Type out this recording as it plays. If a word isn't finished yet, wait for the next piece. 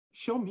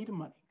Show me the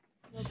money.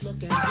 Was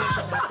looking good, but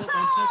I think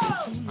I'm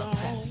taking too long.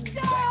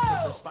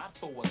 Back to the spot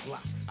for a Glock.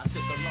 I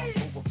took a long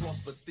over floss,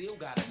 but still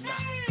got a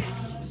knock.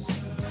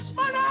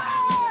 Money!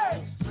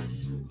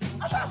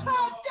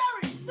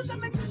 Jerry, does that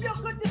make you feel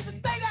good just to say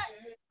that?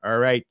 All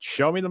right,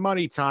 show me the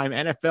money time.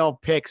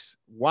 NFL picks,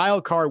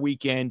 wild card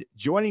weekend.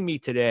 Joining me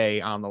today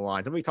on the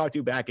line, somebody talked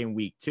to back in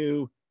week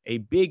 2, a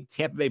big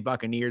Tampa Bay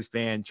Buccaneers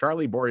fan.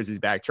 Charlie Borges is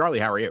back. Charlie,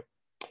 how are you?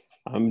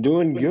 I'm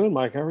doing good,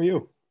 Mike. How are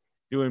you?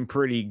 Doing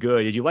pretty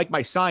good. Did you like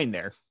my sign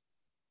there?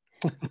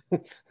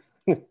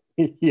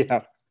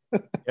 Yeah.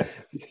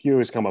 You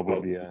always come up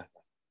with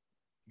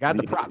Got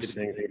the props.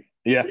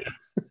 Yeah.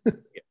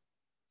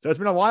 So it's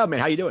been a while,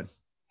 man. How you doing?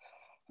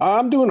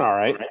 I'm doing all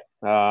right.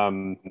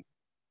 The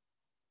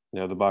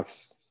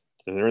Bucs,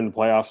 they're in the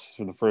playoffs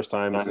for the first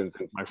time since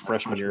my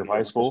freshman year of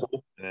high school,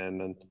 and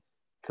then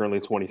currently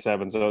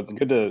 27. So it's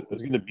good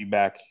to be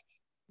back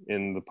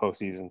in the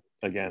postseason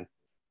again.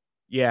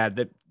 Yeah,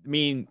 I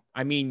mean,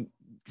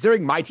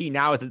 considering my team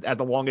now is at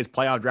the longest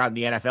playoff drought in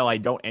the NFL, I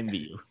don't envy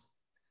you.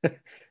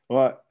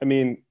 Well, I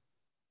mean,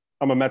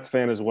 I'm a Mets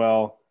fan as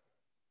well,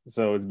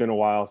 so it's been a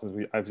while since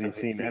I've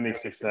seen any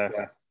success.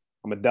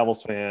 I'm a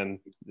Devils fan.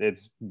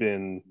 It's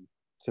been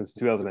since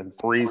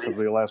 2003 since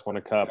they last won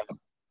a cup.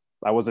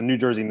 I was a New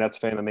Jersey Nets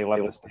fan, and they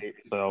left the state,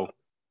 so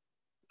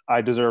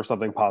I deserve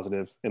something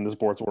positive in the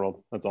sports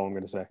world. That's all I'm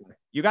going to say.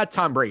 You got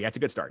Tom Brady. That's a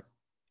good start.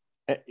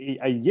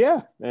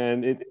 Yeah,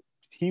 and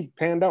he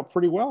panned out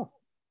pretty well.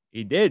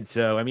 He did.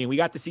 So, I mean, we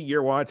got to see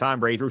year 1 of Tom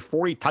Brady threw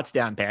 40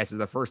 touchdown passes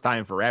the first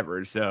time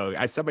forever. So,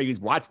 as somebody who's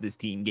watched this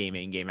team game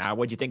in, game out,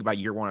 what'd you think about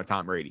year 1 of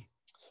Tom Brady?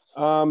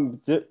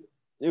 It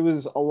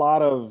was a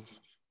lot of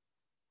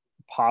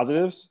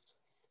positives,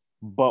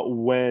 but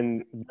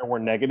when there were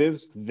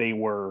negatives, they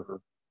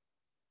were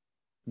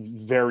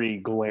very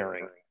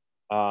glaring.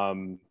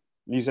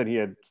 You said he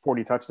had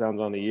 40 touchdowns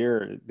on the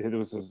year. It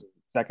was his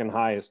second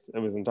highest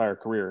of his entire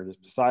career.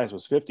 His highest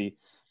was 50.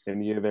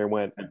 And the year they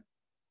went,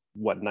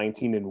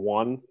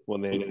 19-1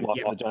 when they lost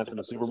to the Giants in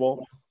the Super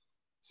Bowl.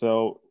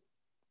 So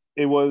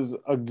it was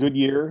a good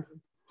year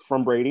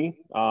from Brady.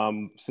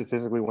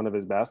 Statistically, one of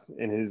his best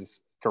in his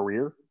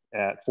career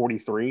at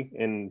 43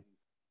 in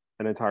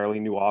an entirely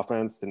new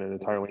offense in an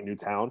entirely new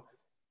town.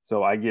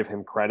 So I give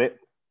him credit,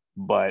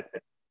 but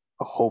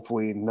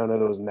hopefully none of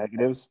those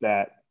negatives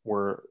that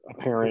were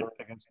apparent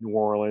against New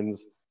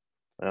Orleans,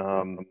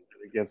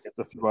 against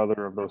a few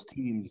other of those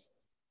teams,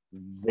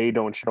 they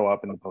don't show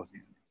up in the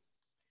postseason.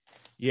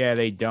 Yeah,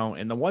 they don't.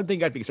 And the one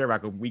thing I think concerned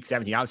about week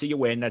 17, obviously you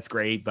win, that's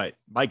great, but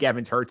Mike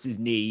Evans hurts his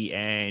knee,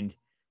 and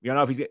we don't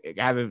know if he's going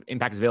to have an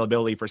impact his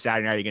availability for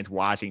Saturday night against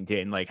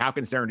Washington. Like, how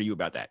concerned are you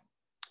about that?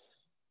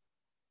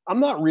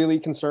 I'm not really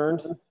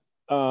concerned.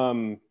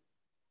 I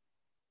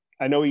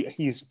know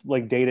he's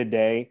like day to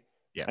day.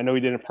 Yeah. I know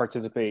he didn't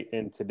participate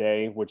in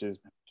today, which is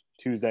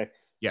Tuesday.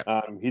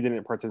 Yeah. He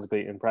didn't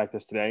participate in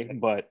practice today,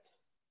 but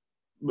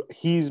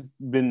he's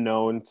been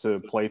known to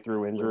play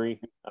through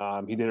injury.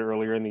 He did it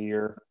earlier in the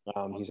year.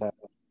 He's had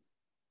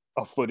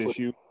a foot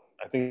issue.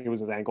 I think it was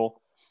his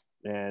ankle,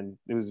 and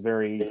it was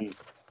very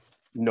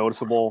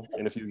noticeable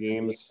in a few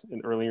games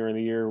earlier in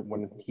the year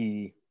when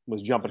he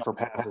was jumping for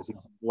passes. He'd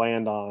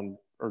land on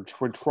or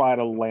try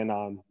to land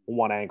on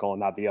one ankle and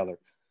not the other.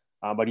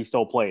 But he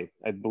still played.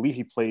 I believe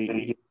he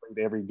played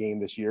every game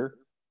this year.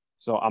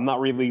 So I'm not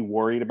really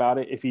worried about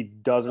it. If he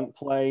doesn't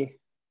play,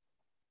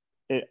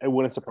 it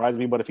wouldn't surprise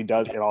me. But if he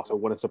does, it also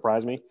wouldn't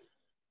surprise me.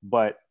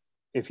 But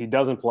if he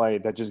doesn't play,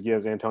 that just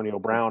gives Antonio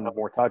Brown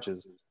more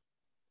touches.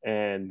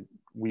 And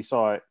we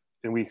saw it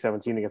in week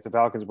 17 against the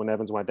Falcons when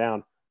Evans went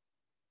down.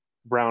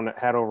 Brown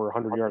had over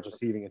 100 yards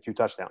receiving and 2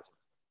 touchdowns.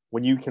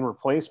 When you can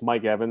replace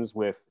Mike Evans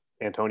with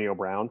Antonio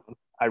Brown,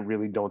 I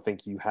really don't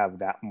think you have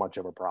that much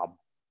of a problem.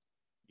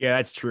 Yeah,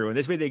 that's true. And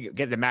this way they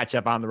get the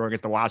matchup on the road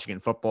against the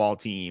Washington football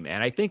team.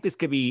 And I think this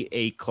could be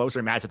a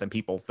closer matchup than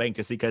people think,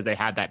 just because they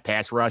have that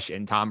pass rush,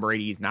 and Tom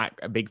Brady's not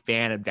a big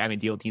fan of having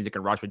to deal with teams that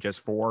can rush with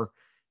just 4.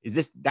 Is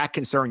this that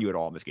concern you at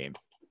all in this game?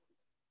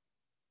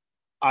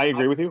 I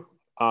agree with you.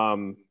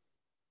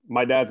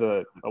 My dad's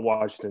a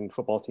Washington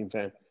football team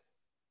fan.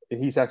 And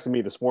he texted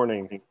me this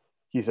morning.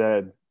 He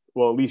said,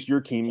 well, at least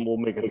your team will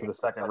make it to the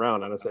second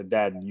round. And I said,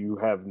 Dad, you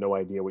have no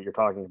idea what you're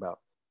talking about.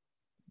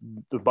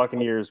 The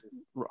Buccaneers'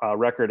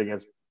 record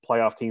against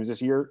playoff teams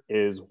this year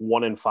is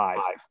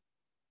 1-5.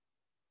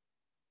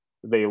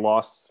 They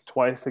lost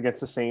twice against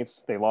the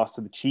Saints. They lost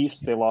to the Chiefs.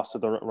 They lost to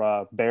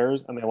the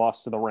Bears, and they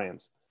lost to the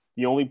Rams.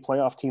 The only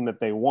playoff team that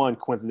they won,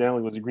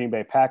 coincidentally, was the Green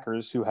Bay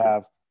Packers, who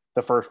have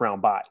the first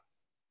round bye.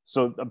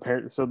 So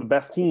the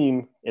best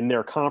team in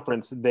their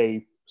conference,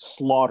 they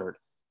slaughtered.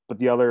 But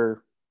the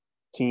other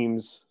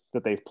teams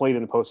that they've played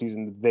in the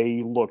postseason,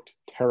 they looked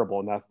terrible.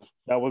 And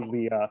that was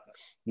the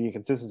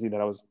inconsistency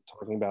that I was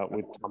talking about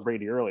with Tom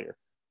Brady earlier.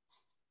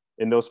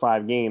 In those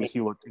 5 games,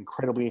 he looked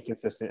incredibly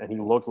inconsistent, and he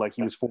looked like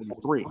he was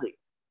 43.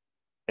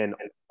 And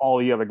all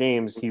the other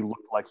games, he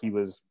looked like he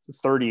was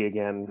 30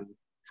 again,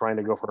 trying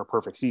to go for a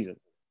perfect season.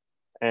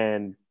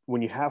 And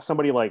when you have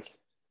somebody like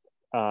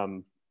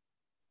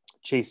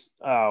Chase,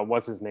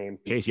 what's his name?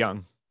 Chase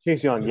Young.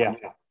 Chase Young, yeah.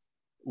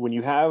 when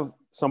you have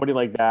somebody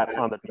like that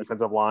on the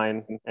defensive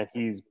line and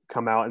he's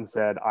come out and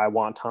said, I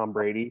want Tom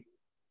Brady.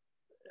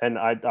 And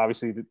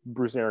obviously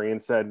Bruce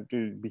Arians said,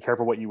 dude, be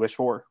careful what you wish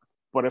for.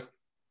 But if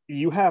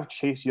you have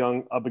Chase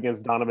Young up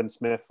against Donovan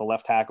Smith, the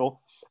left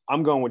tackle,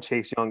 I'm going with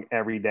Chase Young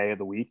every day of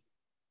the week.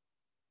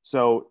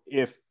 So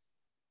if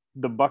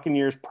the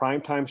Buccaneers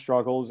primetime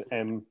struggles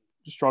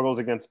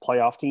against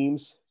playoff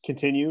teams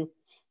continue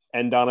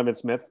and Donovan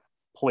Smith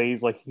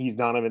plays like he's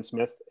Donovan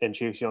Smith and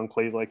Chase Young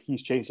plays like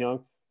he's Chase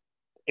Young,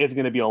 it's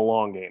going to be a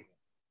long game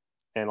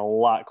and a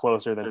lot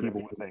closer than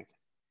people would think.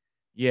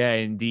 Yeah,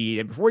 indeed.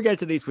 And before we get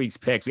to this week's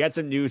picks, we had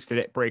some news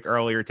to break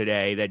earlier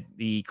today that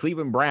the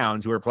Cleveland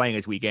Browns, who are playing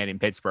this weekend in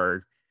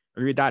Pittsburgh,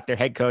 agreed that their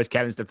head coach,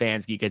 Kevin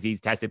Stefanski, because he's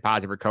tested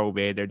positive for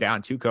COVID. They're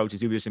down 2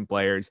 coaches, 2 position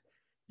players.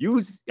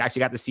 You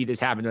actually got to see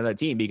this happen to another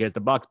team because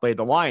the Bucs played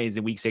the Lions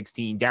in Week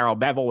 16. Darrell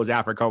Bevel was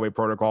out for COVID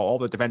protocol. All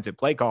the defensive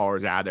play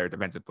callers out there,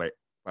 defensive play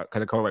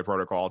because of COVID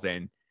protocols.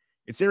 And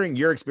considering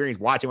your experience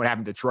watching what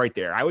happened in Detroit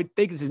there, I would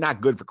think this is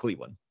not good for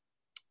Cleveland.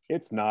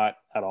 It's not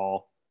at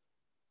all.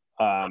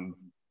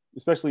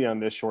 Especially on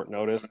this short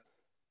notice.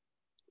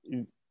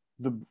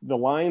 The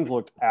Lions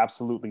looked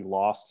absolutely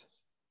lost.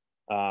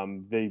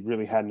 They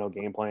really had no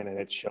game plan, and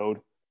it showed.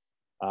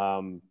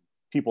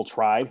 People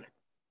tried,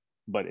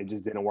 but it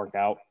just didn't work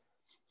out.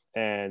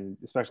 And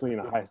especially in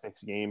a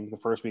high-stakes game, the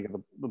first week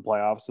of the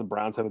playoffs, the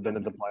Browns haven't been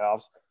in the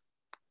playoffs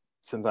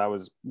since I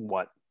was,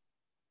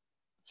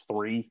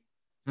 3?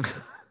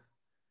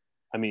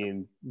 I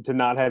mean, to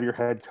not have your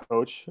head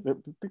coach,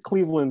 the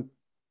Cleveland,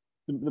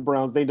 the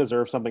Browns, they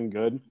deserve something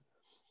good.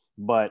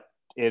 But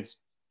it's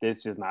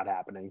just not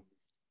happening,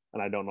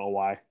 and I don't know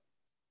why.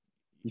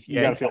 You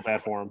got to feel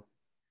bad for him.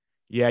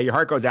 Yeah, your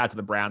heart goes out to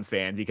the Browns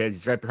fans because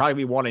it's going to probably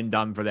be one and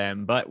done for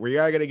them. But we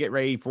are going to get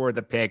ready for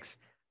the picks.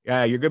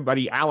 Your good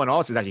buddy Alan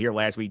also was actually here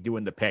last week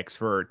doing the picks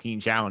for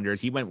Team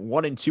Challengers. He went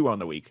 1-2 on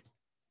the week.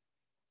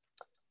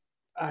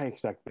 I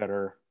expect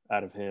better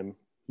out of him.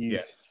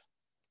 He's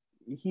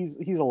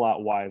a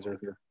lot wiser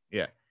here.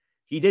 Yeah,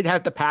 he did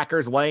have the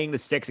Packers laying the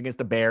 6 against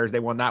the Bears. They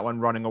won that one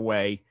running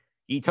away.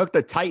 He took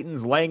the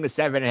Titans laying the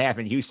 7.5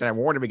 in Houston. I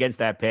warned him against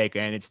that pick,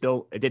 and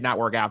it did not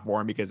work out for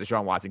him because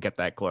Deshaun Watson kept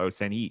that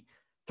close. And he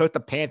took the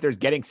Panthers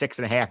getting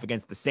 6.5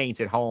 against the Saints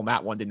at home.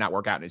 That one did not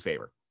work out in his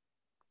favor.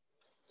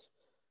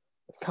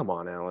 Come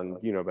on, Alan.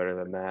 You know better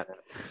than that.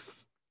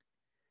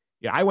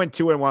 Yeah, I went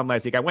 2-1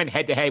 last week. I went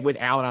head-to-head with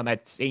Alan on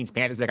that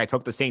Saints-Panthers pick. I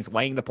took the Saints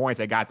laying the points.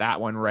 I got that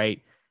one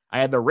right. I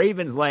had the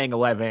Ravens laying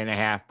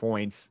 11.5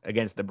 points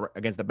against the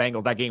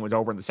Bengals. That game was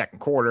over in the second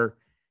quarter.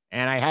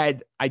 And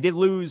I did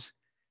lose.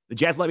 The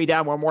Jets let me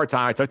down one more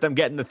time. I took them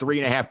getting the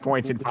 3.5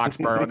 points in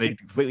Foxborough, and they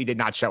completely did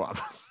not show up.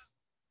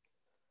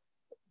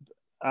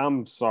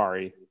 I'm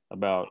sorry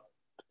about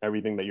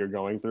everything that you're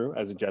going through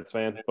as a Jets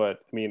fan, but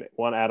I mean,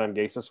 Adam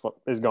Gase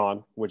is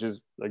gone, which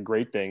is a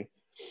great thing.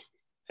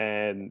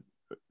 And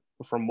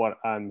from what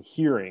I'm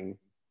hearing,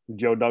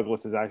 Joe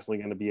Douglas is actually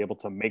going to be able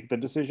to make the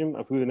decision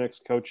of who the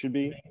next coach should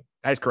be.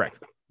 That's correct.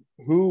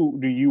 Who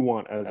do you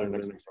want as our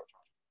next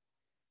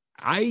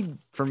coach?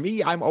 For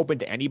me, I'm open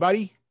to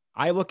anybody.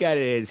 I look at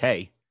it as,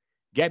 hey,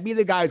 get me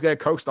the guy who's going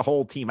to coach the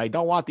whole team. I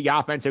don't want the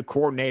offensive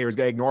coordinator who's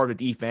going to ignore the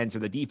defense or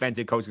the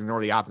defensive coach who's going to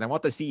ignore the offense. I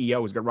want the CEO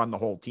who's going to run the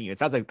whole team. It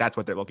sounds like that's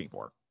what they're looking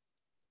for.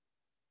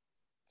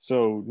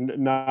 So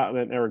not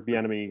an Eric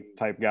Bieniemy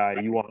type guy.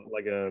 You want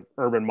like a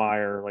Urban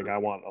Meyer. Like I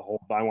want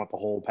the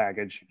whole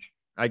package.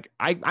 Like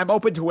I'm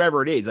open to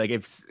whoever it is. Like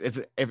if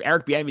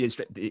Eric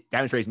Bieniemy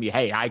demonstrates to me,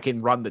 hey, I can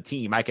run the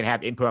team, I can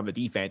have input on the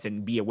defense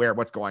and be aware of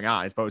what's going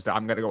on, as opposed to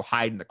I'm going to go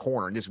hide in the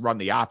corner and just run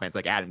the offense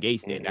like Adam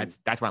Gase did. Mm-hmm.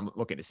 That's what I'm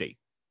looking to see.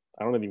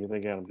 I don't even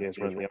think Adam Gase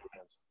runs the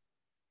offense.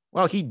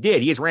 Well, he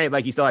did. He just ran it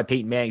like he still had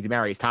Peyton Manning,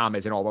 Demaryius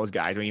Thomas, and all those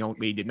guys. I mean,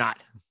 he did not.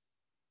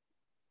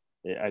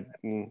 Yeah,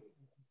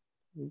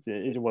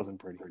 it wasn't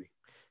pretty.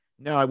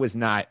 No, it was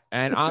not.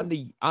 And on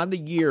the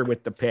year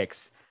with the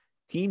picks,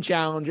 Team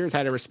Challengers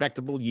had a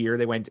respectable year.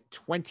 They went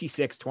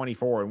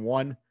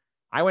 26-24-1.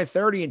 I went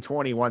 30-21,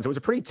 so it was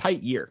a pretty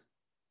tight year.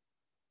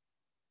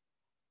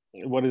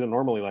 What is it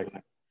normally like?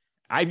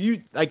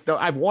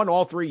 I've won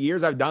all 3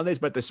 years I've done this,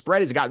 but the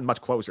spread has gotten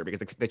much closer because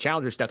the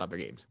Challengers stepped up their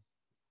games.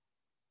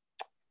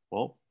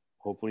 Well,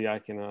 hopefully I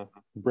can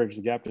bridge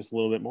the gap just a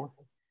little bit more.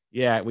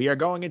 Yeah, we are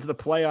going into the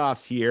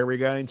playoffs here. We're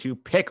going to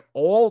pick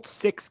all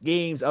 6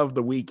 games of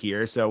the week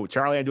here. So,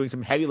 Charlie, I'm doing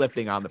some heavy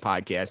lifting on the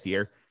podcast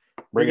here.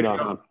 Bring it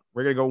on.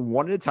 We're going to go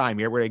one at a time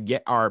here. We're going to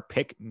get our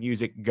pick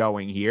music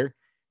going here.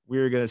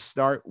 We're going to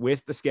start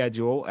with the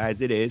schedule as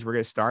it is. We're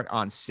going to start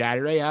on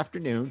Saturday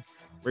afternoon.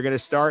 We're going to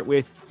start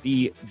with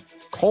the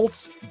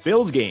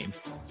Colts-Bills game.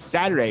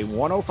 Saturday,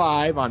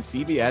 1:05 on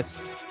CBS.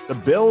 The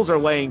Bills are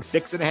laying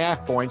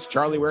 6.5 points.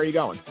 Charlie, where are you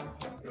going?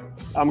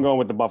 I'm going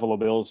with the Buffalo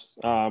Bills.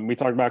 We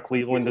talked about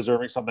Cleveland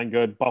deserving something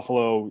good.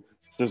 Buffalo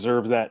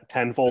deserves that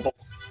tenfold.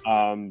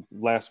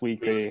 Last week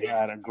they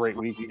had a great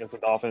week against the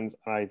Dolphins.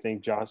 I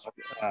think Josh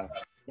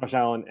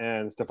Allen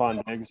and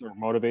Stephon Diggs are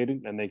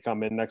motivated, and they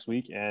come in next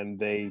week and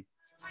they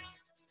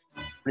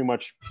pretty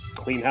much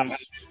clean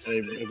house. They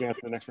advance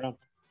to the next round.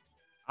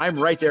 I'm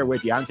right there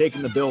with you. I'm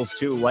taking the Bills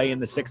too, laying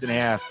the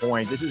 6.5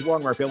 points. This is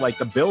one where I feel like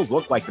the Bills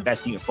look like the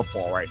best team in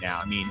football right now.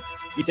 I mean,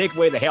 you take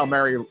away the Hail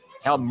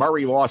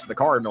Murray loss to the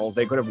Cardinals,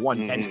 they could have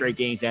won 10 straight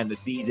games to end the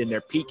season. They're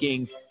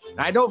peaking.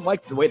 And I don't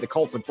like the way the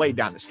Colts have played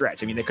down the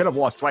stretch. I mean, they could have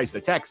lost twice to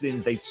the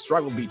Texans. They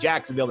struggled to beat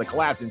Jacksonville. They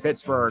collapsed in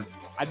Pittsburgh.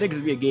 I think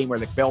this will be a game where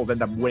the Bills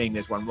end up winning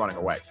this one, running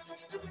away.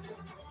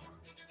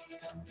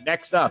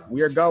 Next up,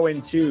 we are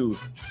going to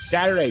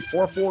Saturday,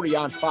 4:40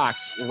 on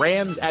Fox.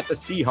 Rams at the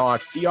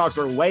Seahawks. Seahawks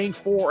are laying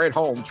 4 at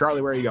home.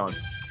 Charlie, where are you going?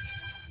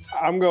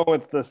 I'm going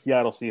with the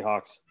Seattle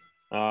Seahawks.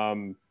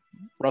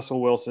 Russell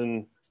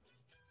Wilson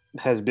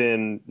has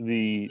been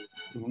the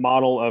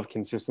model of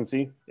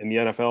consistency in the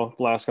NFL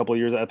the last couple of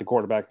years at the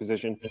quarterback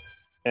position.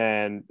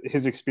 And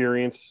his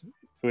experience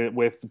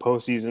with the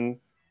postseason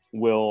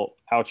will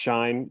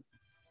outshine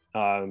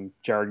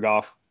Jared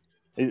Goff.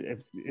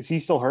 Is he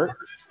still hurt?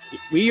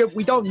 We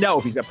don't know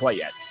if he's going to play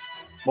yet.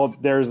 Well,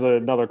 there's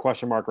another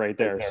question mark right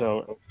there.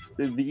 So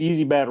the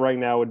easy bet right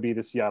now would be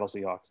the Seattle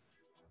Seahawks.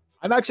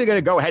 I'm actually going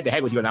to go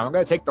head-to-head with you now. I'm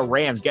going to take the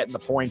Rams getting the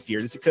points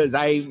here just because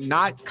I'm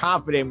not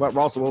confident in what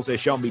Russell Wilson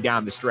has shown me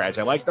down the stretch.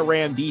 I like the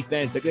Ram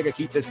defense. They're going to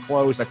keep this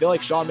close. I feel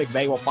like Sean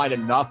McVay will find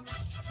enough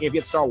if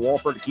you start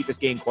Wolford to keep this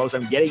game close.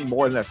 I'm getting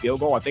more than a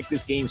field goal. I think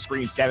this game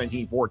screams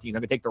 17-14. So I'm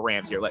going to take the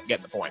Rams here,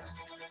 getting the points.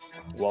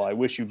 Well, I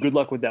wish you good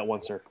luck with that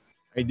one, sir.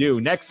 I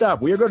do. Next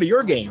up, we are going to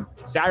your game.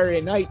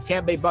 Saturday night,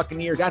 Tampa Bay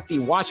Buccaneers at the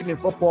Washington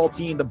football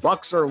team. The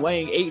Bucs are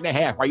laying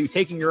 8.5. Are you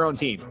taking your own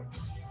team?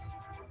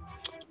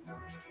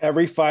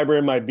 Every fiber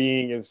in my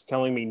being is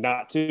telling me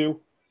not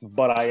to,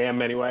 but I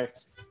am anyway.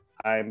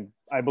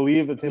 I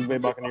believe the Tampa Bay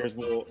Buccaneers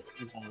will.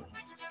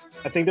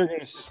 I think they're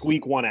going to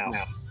squeak one out,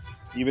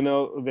 even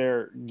though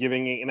they're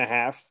giving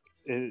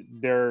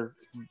 8.5.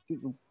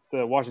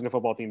 The Washington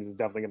football team is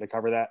definitely going to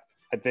cover that.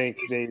 I think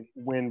they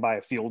win by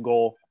a field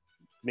goal,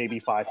 maybe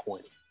 5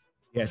 points.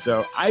 Yeah,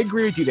 so I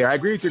agree with you there. I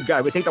agree with your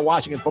guy. We take the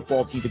Washington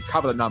football team to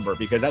cover the number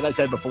because, as I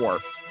said before,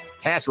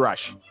 pass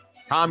rush.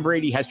 Tom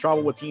Brady has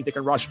trouble with teams that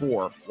can rush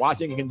 4.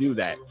 Washington can do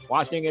that.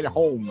 Washington at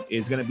home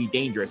is going to be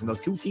dangerous. And the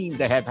two teams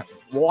that have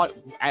won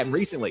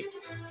recently,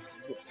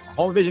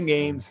 home division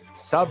games,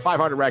 sub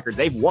 500 records,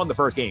 they've won the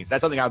first games.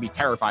 That's something I would be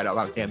terrified of.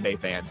 I'm a Tampa Bay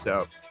fan.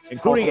 So,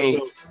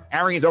 including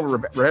Arians over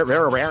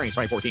Rivera over Arians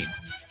 2014.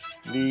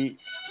 The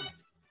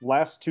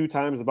last 2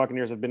 times the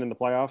Buccaneers have been in the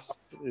playoffs,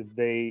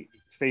 they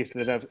faced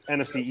an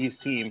NFC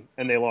East team,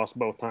 and they lost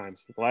both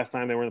times. The last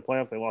time they were in the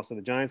playoffs, they lost to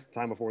the Giants. The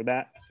time before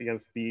that,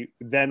 against the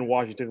then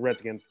Washington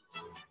Redskins,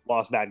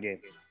 lost that game.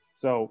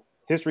 So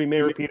history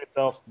may repeat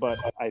itself, but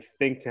I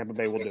think Tampa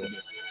Bay will do it.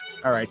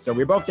 All right, so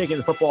we're both taking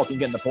the football team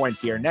getting the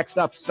points here. Next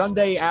up,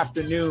 Sunday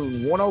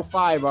afternoon,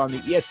 1:05 on the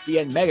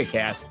ESPN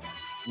Megacast.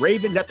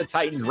 Ravens at the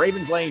Titans.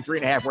 Ravens laying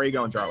 3.5. Where are you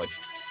going, Charlie?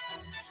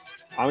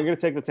 I'm going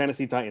to take the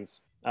Tennessee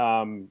Titans.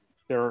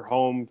 They're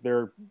home.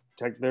 They're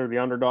the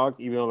underdog,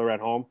 even though they're at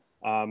home.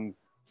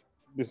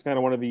 This is kind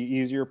of one of the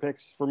easier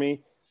picks for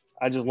me.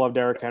 I just love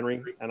Derrick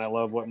Henry, and I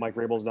love what Mike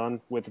Vrabel's done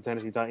with the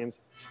Tennessee Titans.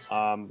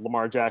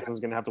 Lamar Jackson's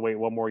going to have to wait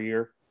one more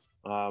year.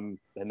 And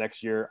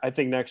next year, I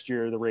think next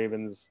year the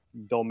Ravens,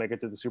 they'll make it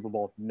to the Super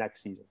Bowl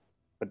next season.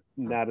 But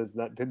now is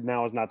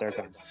not their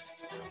time.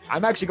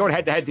 I'm actually going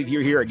head-to-head to you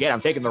here again.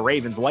 I'm taking the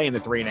Ravens laying the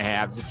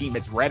 3.5. It's a team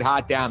that's red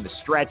hot down the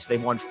stretch.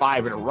 They've won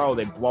 5 in a row.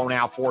 They've blown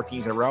out 4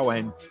 teams in a row,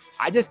 and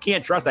I just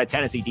can't trust that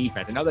Tennessee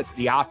defense. I know that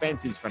the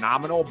offense is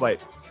phenomenal,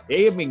 but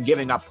they have been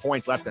giving up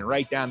points left and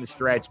right down the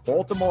stretch.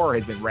 Baltimore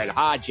has been red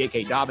hot.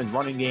 J.K. Dobbins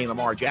running game.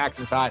 Lamar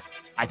Jackson's hot.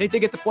 I think they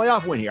get the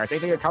playoff win here. I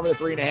think they can cover the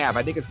 3.5.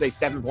 I think it's a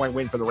 7-point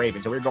win for the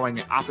Ravens. So we're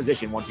going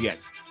opposition once again.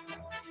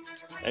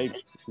 Hey,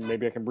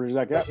 maybe I can bruise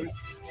that gap.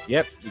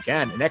 Yep, you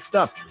can. Next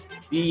up,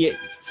 the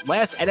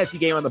last NFC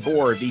game on the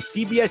board, the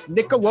CBS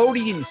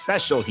Nickelodeon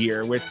special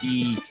here with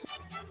the –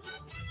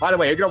 by the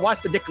way, you're going to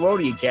watch the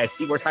Nickelodeon cast,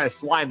 see what kind of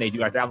slime they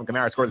do after Alvin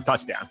Kamara scores a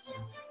touchdown.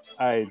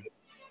 I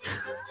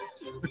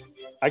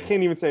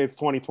can't even say it's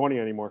 2020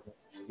 anymore.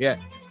 Yeah,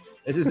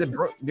 this is a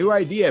new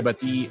idea, but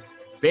the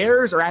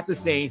Bears are at the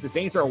Saints. The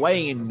Saints are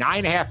laying in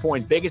 9.5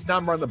 points, biggest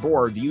number on the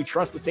board. Do you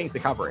trust the Saints to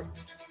cover it?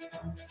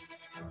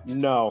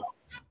 No.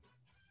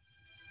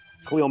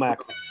 Khalil Mack.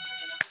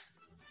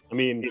 I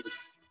mean,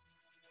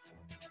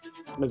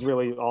 that's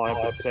really all I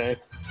have to say.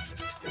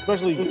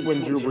 Especially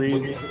when Drew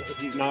Brees,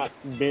 he's not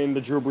been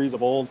the Drew Brees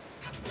of old.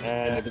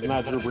 And if it's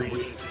not Drew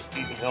Brees, it's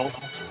Taysom Hill.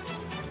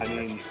 I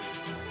mean,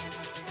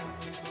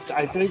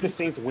 I think the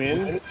Saints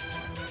win,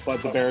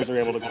 but the Bears are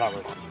able to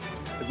cover.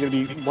 It's going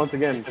to be, once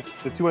again,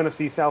 the 2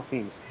 NFC South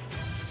teams.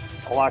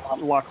 A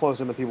lot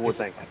closer than people would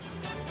think.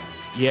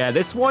 Yeah,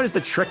 this one is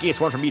the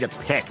trickiest one for me to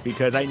pick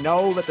because I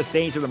know that the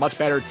Saints are the much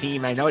better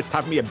team. I know it's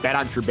tough for me to bet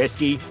on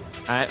Trubisky.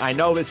 I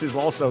know this is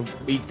also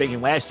me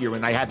thinking last year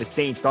when I had the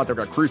Saints thought they were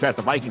going to cruise past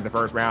the Vikings the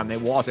first round. They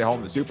lost at home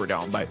in the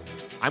Superdome. But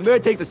I'm going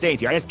to take the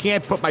Saints here. I just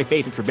can't put my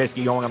faith in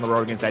Trubisky going on the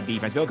road against that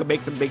defense. I feel like it could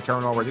make some big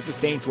turnovers. I think the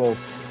Saints will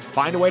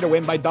find a way to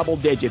win by double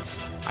digits.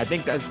 I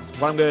think that's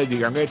what I'm going to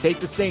do. I'm going to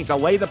take the Saints. I'll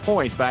lay the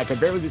points, but I can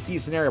barely see a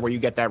scenario where you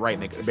get that right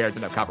and the Bears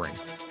end up covering.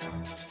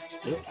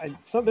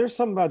 So there's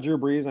something about Drew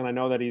Brees, and I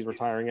know that he's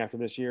retiring after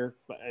this year,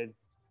 but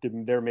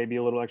there may be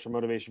a little extra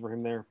motivation for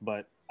him there,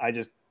 but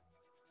there's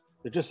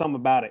just something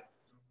about it.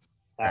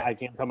 I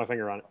can't put my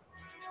finger on it.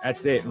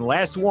 That's it. And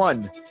last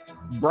one,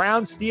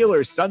 Browns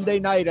Steelers Sunday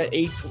night at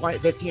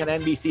 8:15 on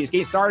NBC. This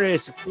game started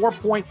as a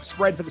 4-point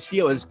spread for the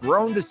Steelers,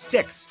 grown to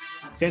 6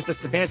 since the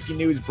Stefanski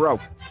news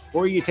broke. Who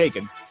are you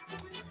taking?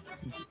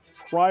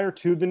 Prior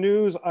to the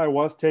news, I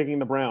was taking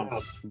the Browns,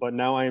 but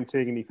now I am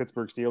taking the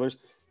Pittsburgh Steelers,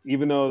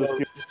 even though the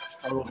Steelers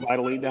struggled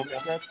mightily down the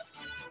stretch.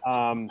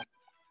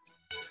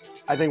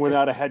 I think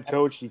without a head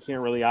coach, you can't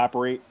really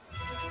operate.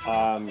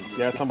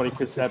 Somebody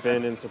could step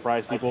in and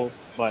surprise people,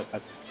 but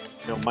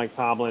Mike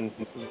Tomlin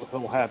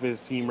will have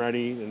his team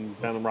ready, and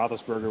Ben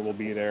Roethlisberger will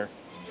be there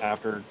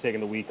after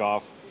taking the week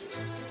off.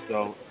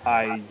 So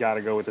I got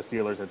to go with the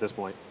Steelers at this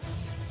point.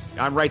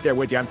 I'm right there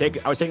with you. I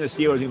was taking the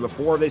Steelers even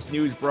before this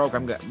news broke.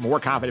 I'm more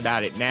confident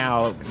about it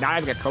now. Not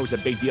having a coach is a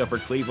big deal for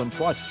Cleveland.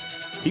 Plus,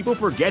 people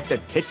forget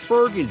that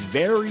Pittsburgh is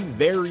very,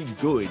 very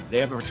good. They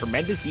have a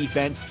tremendous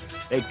defense.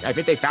 I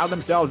think they found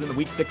themselves in the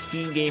Week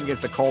 16 game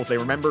against the Colts. They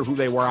remember who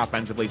they were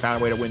offensively,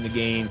 found a way to win the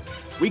game.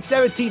 Week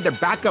 17, their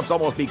backups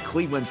almost beat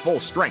Cleveland full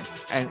strength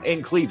and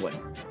in Cleveland.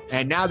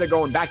 And now they're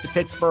going back to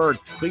Pittsburgh.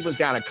 Cleveland's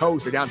down a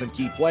coach. They're down some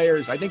key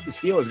players. I think the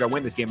Steelers are going to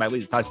win this game by at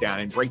least a touchdown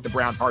and break the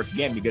Browns' hearts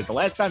again, because the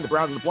last time the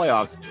Browns in the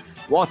playoffs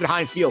lost at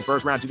Heinz Field,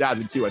 first round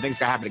 2002. I think it's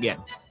going to happen again.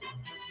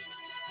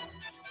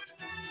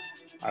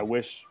 I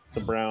wish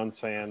the Browns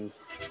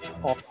fans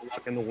all the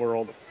luck in the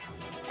world.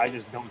 I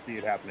just don't see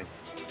it happening.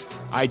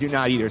 I do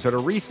not either. So to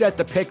reset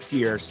the picks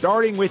here,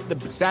 starting with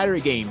the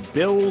Saturday game,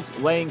 Bills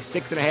laying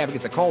 6.5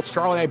 against the Colts.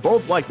 Charlie and I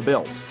both like the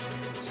Bills.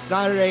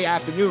 Saturday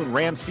afternoon,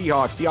 Rams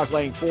Seahawks. Seahawks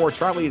laying 4.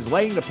 Charlie is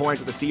laying the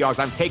points with the Seahawks.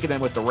 I'm taking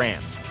them with the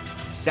Rams.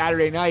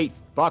 Saturday night,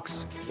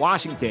 Bucks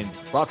Washington.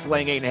 Bucks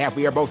laying 8.5.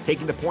 We are both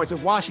taking the points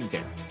with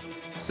Washington.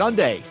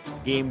 Sunday,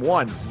 game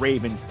 1,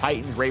 Ravens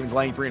Titans. Ravens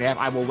laying 3.5.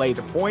 I will lay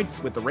the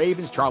points with the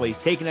Ravens. Charlie's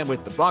taking them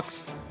with the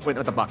Bucks.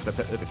 With the Bucks, with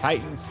the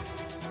Titans.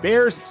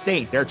 Bears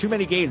Saints. There are too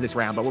many games this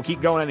round, but we'll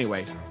keep going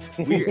anyway.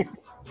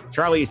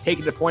 Charlie is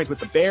taking the points with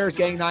the Bears,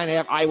 getting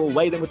 9.5. I will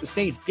lay them with the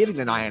Saints, getting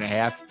the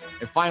 9.5.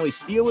 And finally,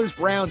 Steelers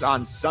Browns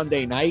on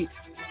Sunday night.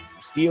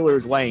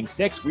 Steelers laying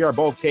 6. We are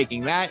both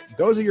taking that.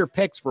 Those are your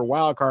picks for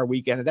Wild Card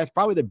Weekend. And that's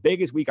probably the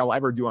biggest week I'll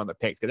ever do on the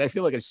picks, because I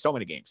feel like it's so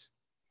many games.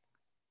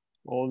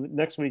 Well,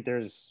 next week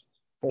there's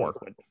 4.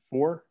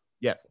 4?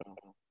 Yeah. So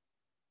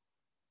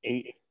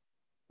 8.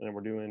 And then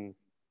we're doing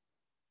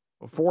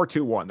 4,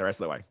 2, 1 the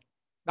rest of the way.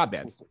 Not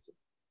bad.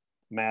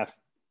 Math.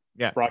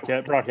 Yeah.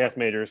 Broadcast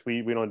majors.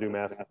 We don't do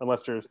math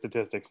unless there's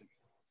statistics.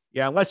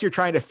 Yeah, unless you're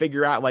trying to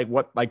figure out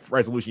what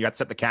resolution you got to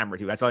set the camera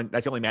to. That's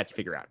the only math you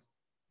figure out.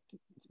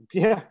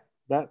 Yeah,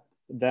 that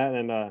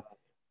and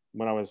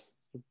when I was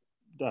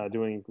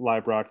doing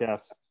live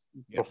broadcasts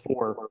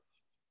before,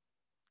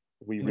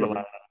 we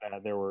realized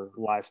that there were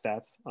live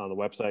stats on the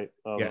website.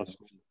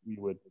 We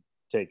would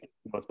take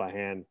notes by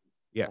hand.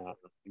 Yeah,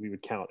 we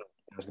would count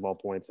basketball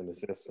points and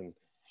assists, and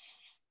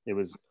it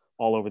was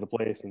all over the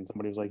place. And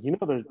somebody was like,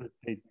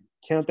 they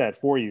count that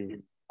for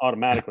you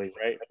automatically,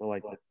 right? We're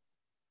like,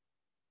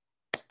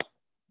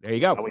 there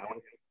you go.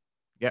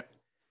 Yep.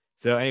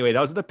 So anyway,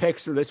 those are the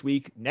picks for this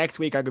week. Next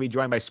week, I'm going to be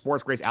joined by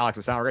Sports Grace Alex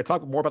Wasana. We're going to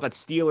talk more about that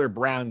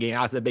Steeler-Brown game.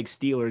 I was a big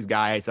Steelers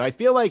guy, so I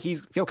feel like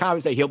feel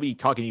confident that he'll be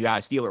talking to you about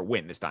a Steeler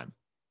win this time.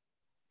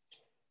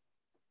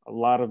 A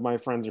lot of my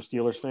friends are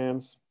Steelers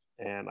fans,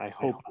 and I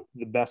hope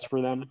the best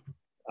for them.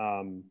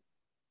 Do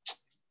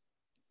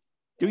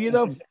you,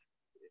 though?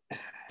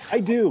 I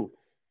do.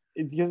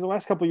 Because the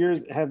last couple of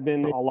years have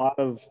been a lot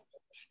of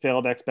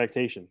failed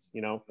expectations,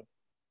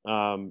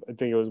 I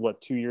think it was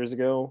 2 years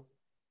ago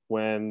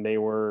when they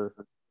were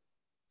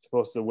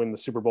supposed to win the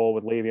Super Bowl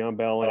with Le'Veon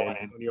Bell and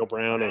Antonio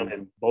Brown,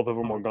 and both of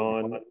them were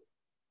gone.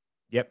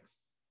 Yep.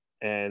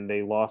 And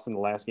they lost in the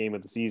last game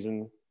of the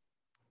season.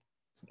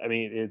 I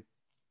mean,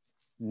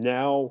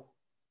 now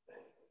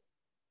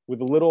with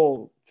a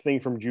little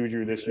thing from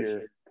Juju this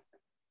year,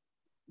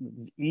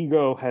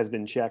 ego has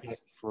been checked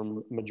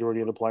from majority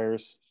of the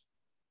players.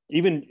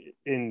 Even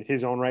in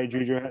his own right,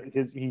 Juju,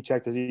 he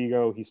checked his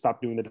ego. He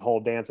stopped doing the whole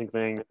dancing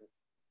thing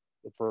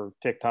for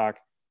TikTok,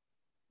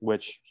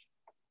 which,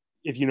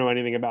 if you know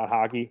anything about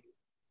hockey,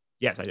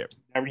 yes, I do.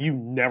 You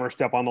never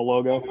step on the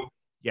logo.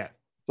 Yeah.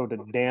 So to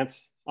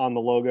dance on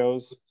the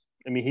logos,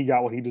 I mean, he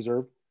got what he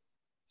deserved.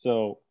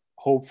 So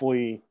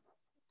hopefully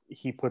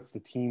he puts the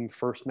team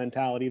first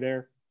mentality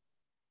there,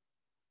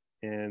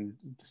 and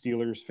the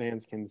Steelers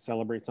fans can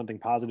celebrate something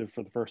positive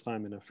for the first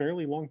time in a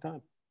fairly long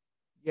time.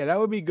 Yeah, that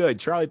would be good.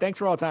 Charlie, thanks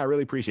for all the time. I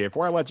really appreciate it.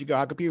 Before I let you go,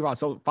 how can people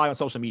follow on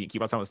social media,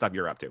 keep on some of the stuff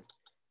you're up to?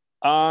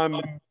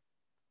 Follow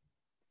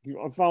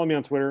me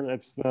on Twitter.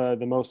 That's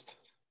the most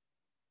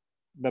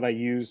that I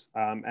use.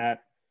 I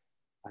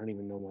don't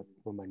even know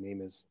what my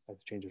name is. I have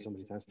to change it so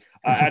many times.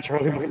 At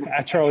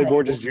Charlie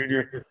Borges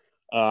Jr.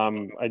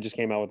 I just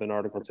came out with an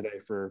article today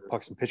for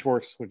Pucks and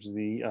Pitchforks, which is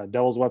the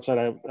Devils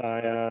website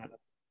I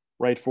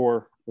write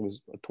for. It was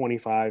a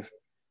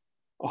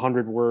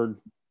 100-word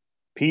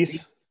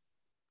piece.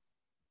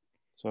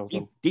 So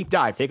deep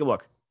dive. Take a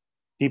look.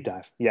 Deep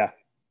dive. Yeah.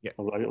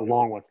 A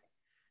long one.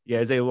 Yeah,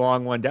 it's a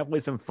long one. Definitely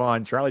some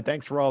fun. Charlie,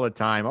 thanks for all the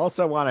time.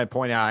 Also want to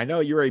point out, I know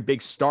you're a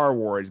big Star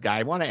Wars guy.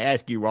 I want to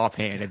ask you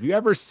offhand, have you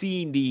ever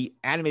seen the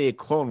animated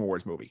Clone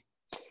Wars movie?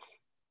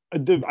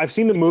 I've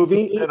seen the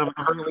movie and I'm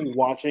currently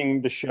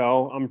watching the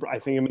show. I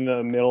think I'm in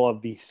the middle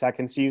of the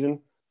second season.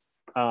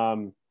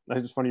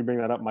 It's just funny you bring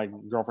that up. My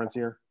girlfriend's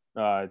here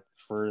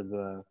for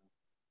the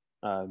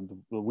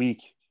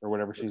week or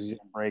whatever she's on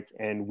break,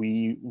 and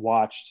we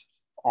watched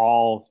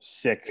all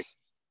 6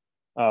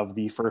 of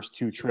the first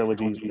 2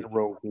 trilogies in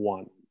Rogue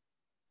One.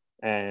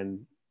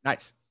 And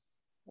Nice.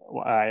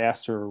 I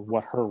asked her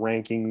what her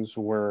rankings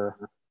were,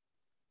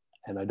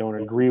 and I don't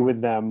agree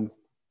with them,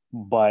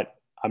 but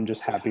I'm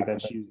just happy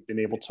that she's been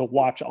able to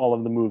watch all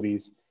of the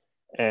movies.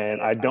 And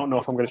I don't know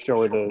if I'm going to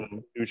show her the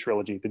new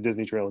trilogy, the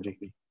Disney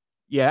trilogy.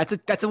 Yeah,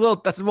 that's a little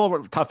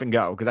tough and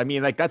go, because I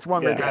mean, like, that's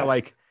one where kind of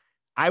like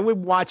I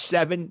would watch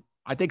 7.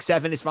 I think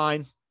 7 is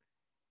fine.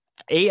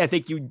 8, I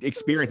think you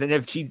experience, and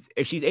if she's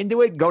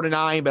into it, go to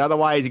 9. But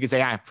otherwise, you can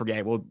say, forget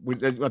it. We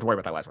don't have to worry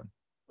about that last one.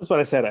 That's what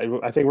I said.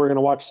 I think we're going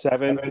to watch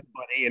 7, but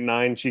 8 and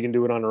 9 she can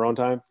do it on her own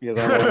time, because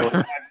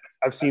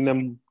I've seen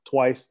them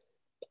twice.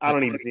 I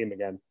don't need to see them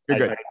again. You're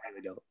good. I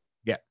really don't.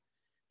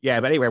 Yeah,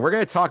 but anyway, we're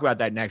going to talk about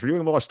that next. We're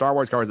doing more Star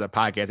Wars covers of the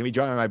podcast. And we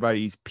join my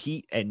buddies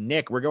Pete and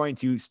Nick. We're going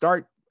to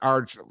start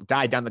our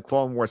dive down the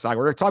Clone Wars saga.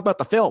 We're going to talk about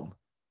the film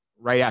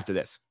right after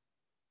this.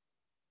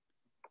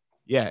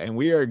 Yeah, and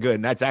we are good.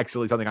 And that's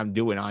actually something I'm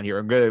doing on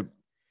here.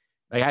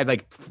 I had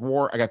like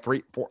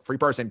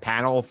 3-person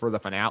panel for the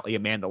finale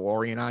of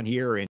Mandalorian on here. And